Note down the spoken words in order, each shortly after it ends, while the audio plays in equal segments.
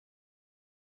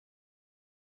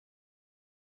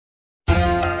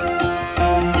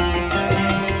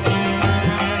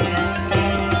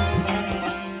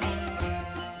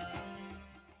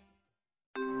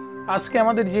আজকে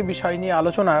আমাদের যে বিষয় নিয়ে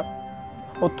আলোচনা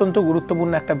অত্যন্ত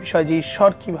গুরুত্বপূর্ণ একটা বিষয়, যে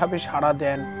ঈশ্বর কিভাবে সাড়া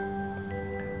দেন।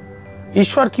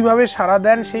 ঈশ্বর কিভাবে সাড়া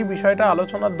দেন সেই বিষয়টা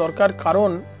আলোচনার দরকার, কারণ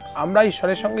আমরা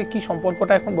ঈশ্বরের সঙ্গে কি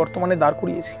সম্পর্কটা এখন বর্তমানে দাঁড়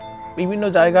করিয়েছি। বিভিন্ন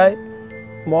জায়গায়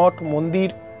মঠ, মন্দির,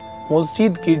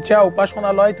 মসজিদ, গির্জা,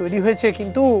 উপাসনালয় তৈরি হয়েছে,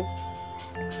 কিন্তু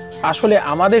আসলে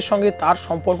আমাদের সঙ্গে তার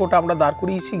সম্পর্কটা আমরা দাঁড়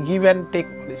করিয়েছি গিভ অ্যান্ড টেক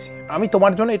পলিসি। আমি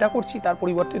তোমার জন্য এটা করছি, তার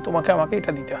পরিবর্তে তোমাকে আমাকে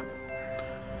এটা দিতে হবে।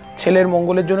 ছেলের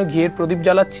মঙ্গলের জন্য ঘিয়ের প্রদীপ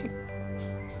জ্বালাচ্ছি,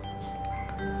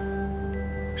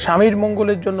 স্বামীর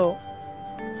মঙ্গলের জন্য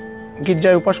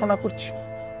গির্জায় উপাসনা করছি,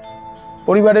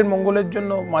 পরিবারের মঙ্গলের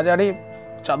জন্য মাজারে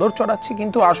চাদর চড়াচ্ছি,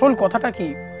 কিন্তু আসল কথাটা কি?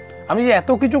 আমি যে এত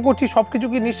কিছু করছি সব কিছু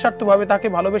কি নিঃস্বার্থভাবে তাকে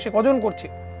ভালোবেসে কজন করছে?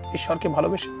 ঈশ্বরকে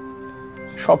ভালোবেসে।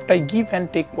 সবটাই গিভ অ্যান্ড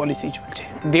টেক পলিসি চলছে,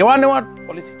 দেওয়া নেওয়ার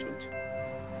পলিসি চলছে।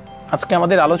 আজকে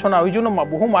আমাদের আলোচনা ওই জন্য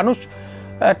বহু মানুষ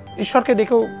ঈশ্বরকে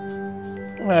দেখেও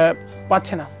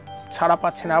পাচ্ছে না, সাড়া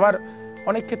পাচ্ছে না। আবার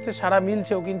অনেক ক্ষেত্রে সাড়া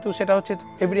মিলছেও, কিন্তু সেটা হচ্ছে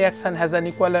every action has an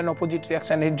equal and opposite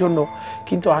reaction এর জন্য।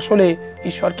 কিন্তু আসলে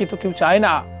ঈশ্বরকে তো কেউ চায়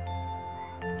না,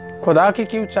 খোদাকে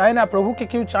কেউ চায় না, প্রভুকে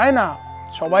কেউ চায় না।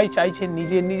 সবাই চাইছে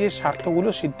নিজের নিজের স্বার্থগুলো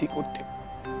সিদ্ধি করতে।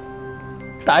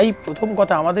 তাই প্রথম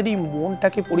কথা, আমাদের এই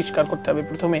মনটাকে পরিষ্কার করতে হবে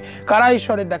প্রথমে। কারা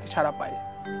ঈশ্বরের ডাকে সাড়া পায়,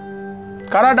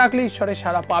 কারা ডাকলে ঈশ্বরের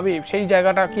সাড়া পাবে, সেই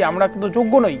জায়গাটা কি আমরা কিন্তু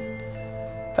যোগ্য নই।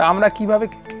 তা আমরা কিভাবে,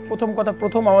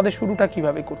 প্রথম আমাদের শুরুটা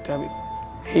কিভাবে করতে হবে,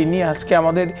 এই নিয়ে আজকে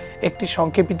আমাদের একটি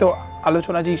সংক্ষেপিত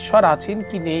আলোচনা, যে ঈশ্বর আছেন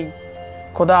কি নেই,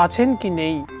 খোদা আছেন কি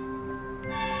নেই,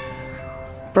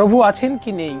 প্রভু আছেন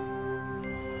কি নেই,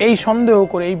 এই সন্দেহ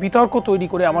করে, এই বিতর্ক তৈরি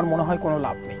করে আমার মনে হয় কোনো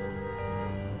লাভ নেই।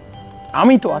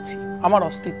 আমি তো আছি, আমার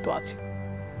অস্তিত্ব আছে।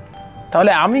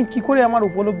 তাহলে আমি কি করে আমার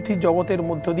উপলব্ধির জগতের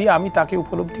মধ্য দিয়ে আমি তাকে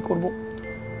উপলব্ধি করব,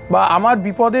 বা আমার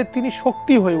বিপদের তিনি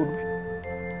শক্তি হয়ে উঠবেন,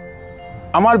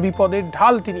 আমার বিপদের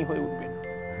ঢাল তিনি হয়ে উঠবেন,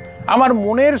 আমার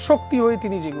মনের শক্তি হয়ে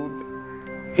তিনি জেগে উঠবেন।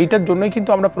 এইটার জন্যই কিন্তু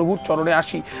আমরা প্রভুর চরণে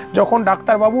আসি। যখন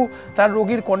ডাক্তারবাবু তার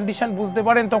রোগীর কন্ডিশন বুঝতে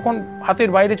পারেন, তখন হাতের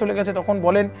বাইরে চলে গেছে, তখন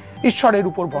বলেন ঈশ্বরের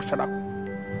উপর ভরসা রাখুন।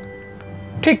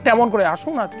 ঠিক তেমন করে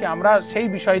আসুন আজকে আমরা সেই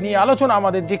বিষয় নিয়ে আলোচনা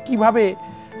আমাদের, যে কিভাবে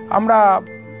আমরা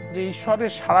যে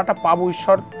ঈশ্বরের সাড়াটা পাবো,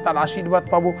 ঈশ্বর তার আশীর্বাদ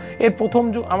পাবো। এর প্রথম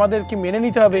আমাদেরকে মেনে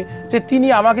নিতে হবে যে তিনি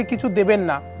আমাকে কিছু দেবেন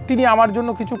না, তিনি আমার জন্য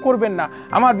কিছু করবেন না,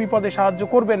 আমার বিপদে সাহায্য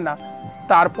করবেন না।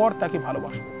 তারপর তাকে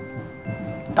ভালোবাসবো,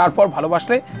 তারপর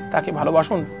ভালোবাসলে তাকে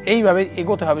ভালোবাসুন। এইভাবে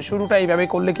এগোতে হবে, শুরুটা এইভাবে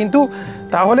করলে কিন্তু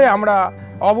তাহলে আমরা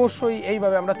অবশ্যই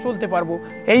এইভাবে আমরা চলতে পারবো।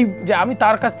 এই যে আমি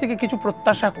তার কাছ থেকে কিছু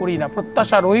প্রত্যাশা করি না,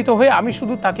 প্রত্যাশা রহিত হয়ে আমি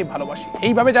শুধু তাকে ভালোবাসি।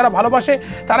 এইভাবে যারা ভালোবাসে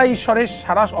তারা ঈশ্বরের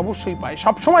সাড়া অবশ্যই পায়,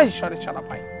 সবসময় ঈশ্বরের সাড়া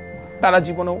পায়, তারা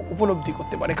জীবনে উপলব্ধি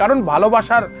করতে পারে। কারণ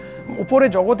ভালোবাসার উপরে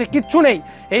জগতে কিচ্ছু নেই।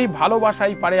 এই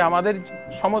ভালোবাসাই পারে আমাদের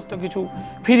সমস্ত কিছু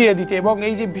ফিরিয়ে দিতে। এবং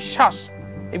এই যে বিশ্বাস,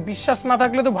 এই বিশ্বাস না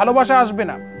থাকলে তো ভালোবাসা আসবে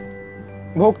না।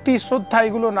 ভক্তি, শ্রদ্ধা,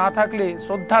 এগুলো না থাকলে,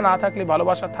 শ্রদ্ধা না থাকলে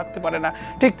ভালোবাসা থাকতে পারে না।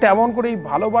 ঠিক তেমন করে এই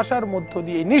ভালোবাসার মধ্য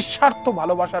দিয়ে, নিঃস্বার্থ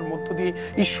ভালোবাসার মধ্য দিয়ে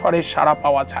ঈশ্বরের সাড়া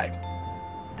পাওয়া যায়।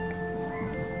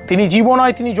 তিনি জীব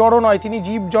নয়, তিনি জড় নয়, তিনি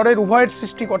জীব জড়ের উভয়ের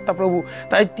সৃষ্টিকর্তা প্রভু।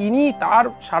 তাই তিনি তার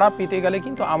সাড়া পেতে গেলে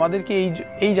কিন্তু আমাদেরকে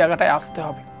এই জায়গাটায় আসতে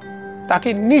হবে, তাকে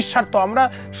নিঃস্বার্থ আমরা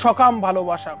সকাম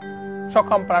ভালোবাসা,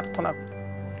 সকাম প্রার্থনা করি।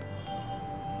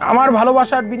 আমার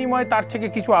ভালোবাসার বিনিময়ে তার থেকে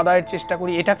কিছু আদায়ের চেষ্টা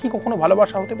করি। এটা কি কখনো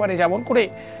ভালোবাসা হতে পারে? যেমন করে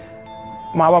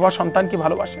মা বাবা সন্তানকে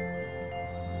ভালোবাসে,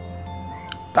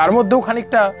 তার মধ্যেও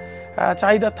খানিকটা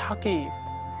চাহিদা থাকে,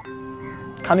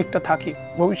 খানিকটা থাকে,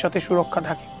 ভবিষ্যতে সুরক্ষা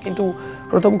থাকে। কিন্তু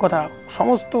প্রথম কথা,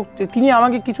 সমস্ত যে তিনি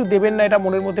আমাকে কিছু দেবেন না, এটা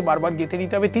মনের মধ্যে বারবার গেঁথে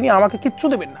নিতে হবে। তিনি আমাকে কিচ্ছু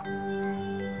দেবেন না,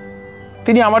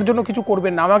 তিনি আমার জন্য কিছু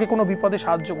করবেন না, আমাকে কোনো বিপদে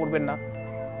সাহায্য করবেন না,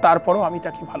 তারপরও আমি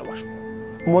তাকে ভালোবাসবো।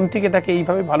 মন থেকে তাকে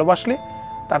এইভাবে ভালোবাসলে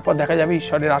তারপর দেখা যাবে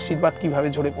ঈশ্বরের আশীর্বাদ কিভাবে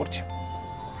ঝরে পড়ছে।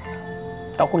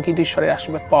 তখন কিন্তু ঈশ্বরের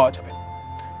আশীর্বাদ পাওয়া যাবে,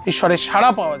 ঈশ্বরের সাড়া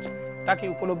পাওয়া যাবে, তাকে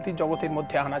উপলব্ধির জগতের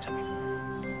মধ্যে আনা যাবে।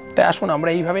 তাই আসুন আমরা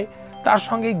এইভাবে তার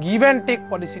সঙ্গে গিভ অ্যান্ড টেক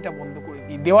পলিসিটা বন্ধ করে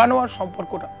দিই, দেওয়া নেওয়ার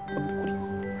সম্পর্কটা বন্ধ করি,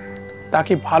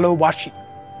 তাকে ভালোবাসি।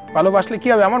 ভালোবাসলে কি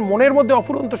হবে? আমার মনের মধ্যে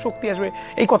অফুরন্ত শক্তি আসবে।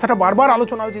 এই কথাটা বারবার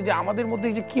আলোচনা হয়েছে যে আমাদের মধ্যে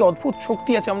যে কি অদ্ভুত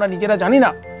শক্তি আছে আমরা নিজেরা জানি না,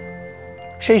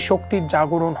 সেই শক্তির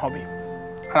জাগরণ হবে,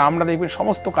 আর আমরা দেখবেন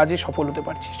সমস্ত কাজে সফল হতে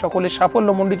পারছি। সকলের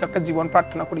সাফল্যমণ্ডিত একটা জীবন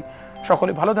প্রার্থনা করি।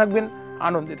 সকলে ভালো থাকবেন,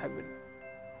 আনন্দে থাকবেন।